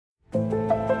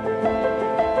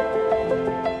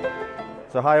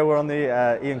So hi, we're on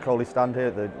the Ian Coley stand here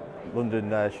at the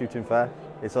London Shooting Fair.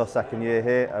 It's our second year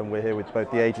here and we're here with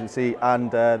both the agency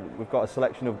and we've got a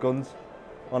selection of guns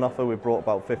on offer. We've brought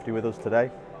about 50 with us today.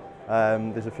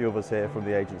 There's a few of us here from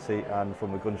the agency and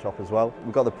from the gun shop as well.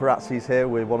 We've got the Parazzis here,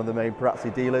 we're one of the main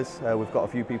Parazzi dealers. We've got a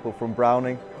few people from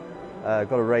Browning,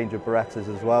 got a range of Berettas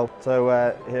as well. So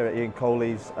here at Ian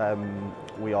Coley's,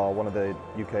 we are one of the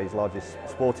UK's largest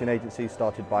sporting agencies,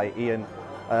 started by Ian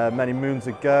many moons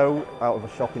ago out of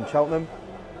a shop in Cheltenham,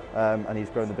 and he's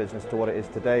grown the business to what it is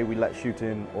today. We let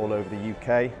shooting all over the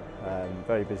UK,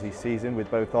 very busy season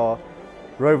with both our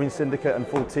roving syndicate and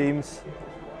full teams.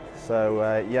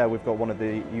 So yeah, we've got one of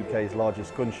the UK's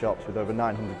largest gun shops with over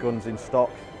 900 guns in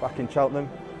stock back in Cheltenham,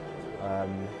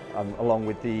 and along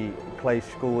with the Clay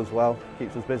School as well,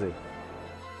 keeps us busy.